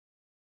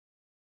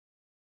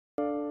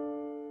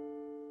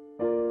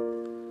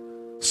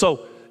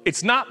So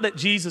it's not that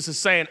Jesus is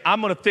saying,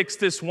 I'm going to fix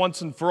this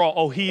once and for all.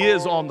 Oh, he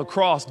is on the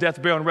cross,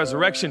 death, burial, and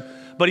resurrection.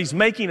 But he's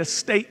making a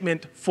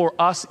statement for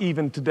us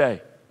even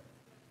today.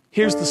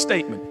 Here's the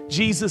statement.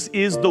 Jesus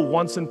is the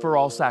once and for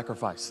all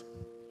sacrifice.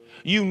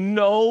 You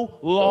no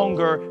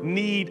longer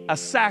need a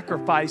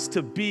sacrifice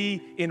to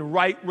be in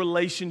right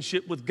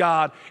relationship with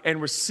God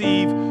and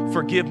receive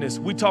forgiveness.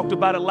 We talked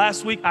about it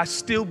last week. I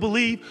still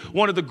believe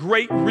one of the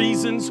great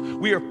reasons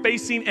we are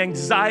facing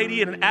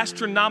anxiety at an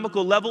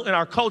astronomical level in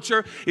our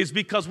culture is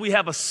because we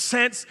have a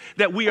sense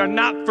that we are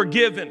not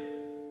forgiven,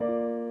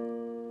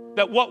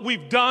 that what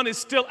we've done is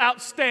still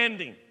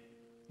outstanding.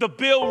 The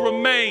bill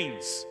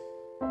remains.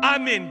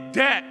 I'm in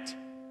debt.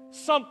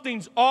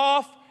 Something's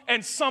off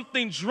and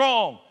something's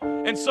wrong.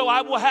 And so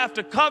I will have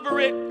to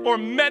cover it or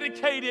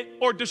medicate it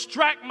or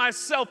distract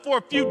myself for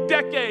a few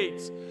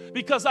decades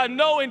because I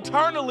know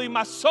internally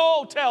my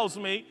soul tells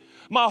me,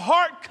 my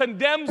heart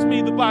condemns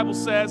me, the Bible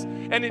says,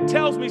 and it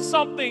tells me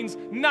something's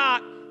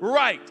not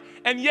right.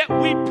 And yet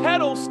we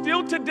peddle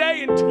still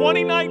today in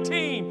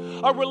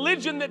 2019 a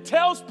religion that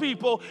tells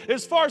people,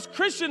 as far as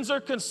Christians are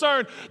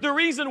concerned, the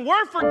reason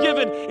we're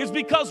forgiven is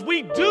because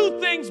we do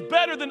things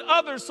better than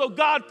others, so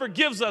God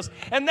forgives us.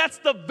 And that's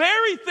the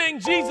very thing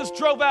Jesus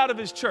drove out of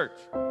his church.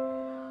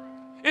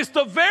 It's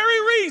the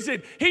very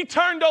reason he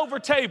turned over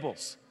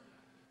tables.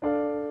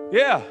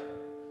 Yeah,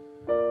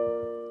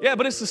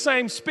 but it's the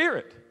same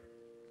spirit.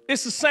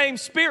 It's the same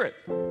spirit.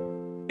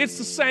 It's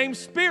the same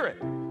spirit.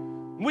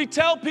 We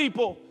tell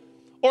people,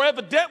 or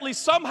evidently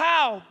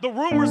somehow the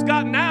rumor's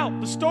gotten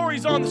out, the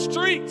story's on the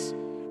streets,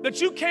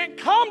 that you can't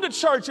come to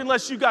church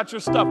unless you got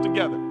your stuff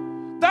together.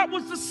 That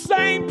was the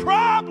same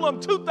problem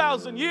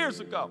 2,000 years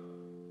ago.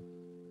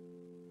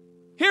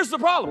 Here's the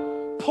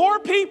problem. Poor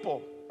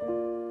people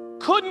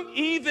couldn't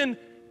even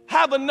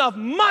have enough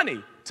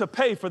money to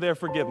pay for their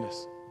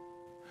forgiveness.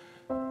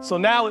 So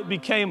now it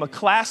became a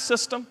class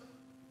system.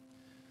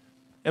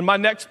 And my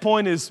next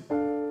point is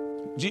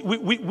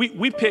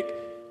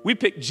we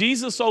pick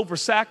Jesus over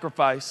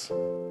sacrifice.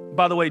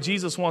 By the way,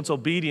 Jesus wants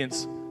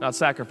obedience, not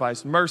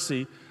sacrifice.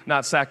 Mercy,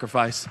 not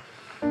sacrifice.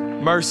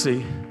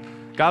 Mercy.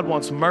 God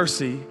wants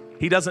mercy.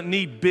 He doesn't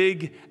need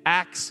big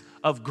acts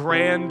of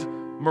grand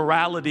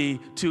morality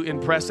to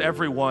impress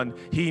everyone.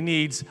 He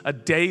needs a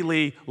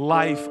daily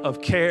life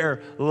of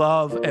care,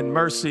 love, and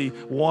mercy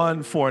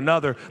one for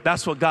another.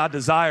 That's what God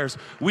desires.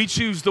 We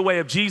choose the way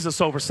of Jesus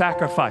over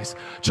sacrifice.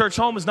 Church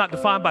home is not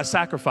defined by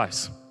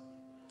sacrifice.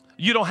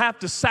 You don't have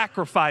to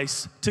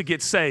sacrifice to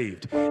get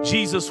saved.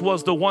 Jesus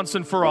was the once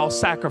and for all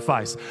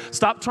sacrifice.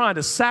 Stop trying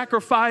to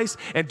sacrifice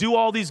and do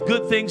all these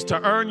good things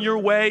to earn your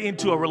way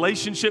into a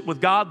relationship with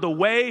God. The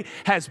way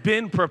has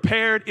been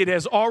prepared. It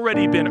has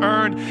already been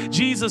earned.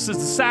 Jesus is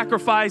the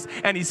sacrifice,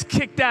 and he's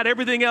kicked out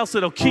everything else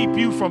that'll keep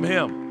you from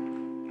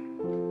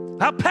him.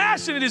 How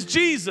passionate is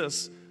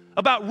Jesus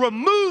about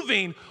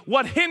removing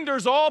what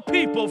hinders all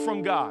people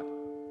from God?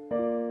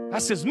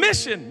 That's his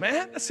mission,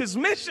 man. That's his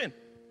mission.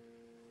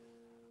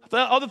 The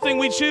other thing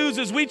we choose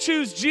is we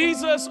choose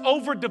Jesus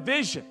over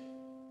division.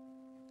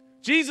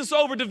 Jesus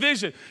over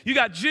division. You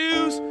got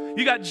Jews,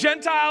 you got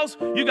Gentiles,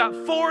 you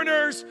got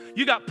foreigners,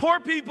 you got poor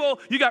people,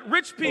 you got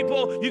rich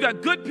people, you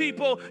got good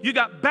people, you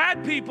got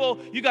bad people,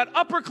 you got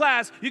upper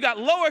class, you got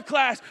lower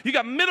class, you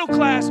got middle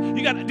class,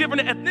 you got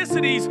different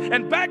ethnicities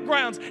and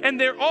backgrounds, and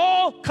they're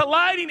all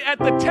colliding at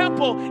the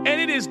temple, and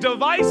it is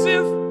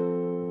divisive.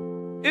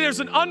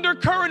 There's an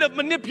undercurrent of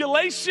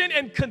manipulation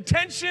and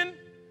contention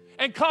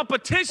and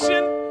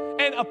competition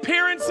and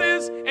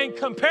appearances and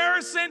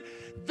comparison.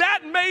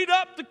 That made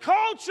up the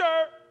culture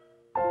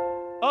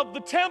of the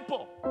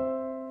temple.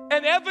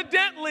 And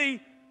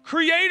evidently,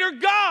 Creator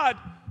God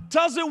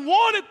doesn't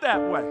want it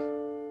that way.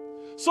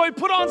 So he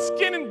put on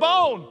skin and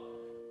bone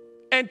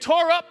and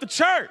tore up the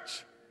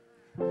church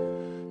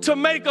to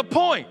make a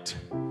point.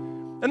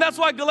 And that's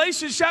why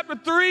Galatians chapter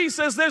 3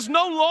 says there's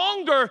no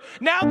longer,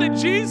 now that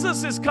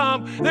Jesus has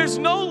come, there's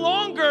no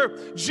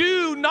longer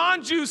Jew,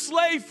 non-Jew,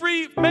 slave,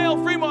 free,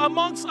 male, female.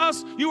 Amongst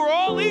us, you are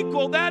all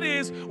equal. That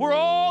is, we're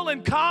all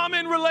in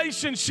common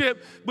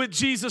relationship with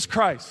Jesus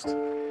Christ.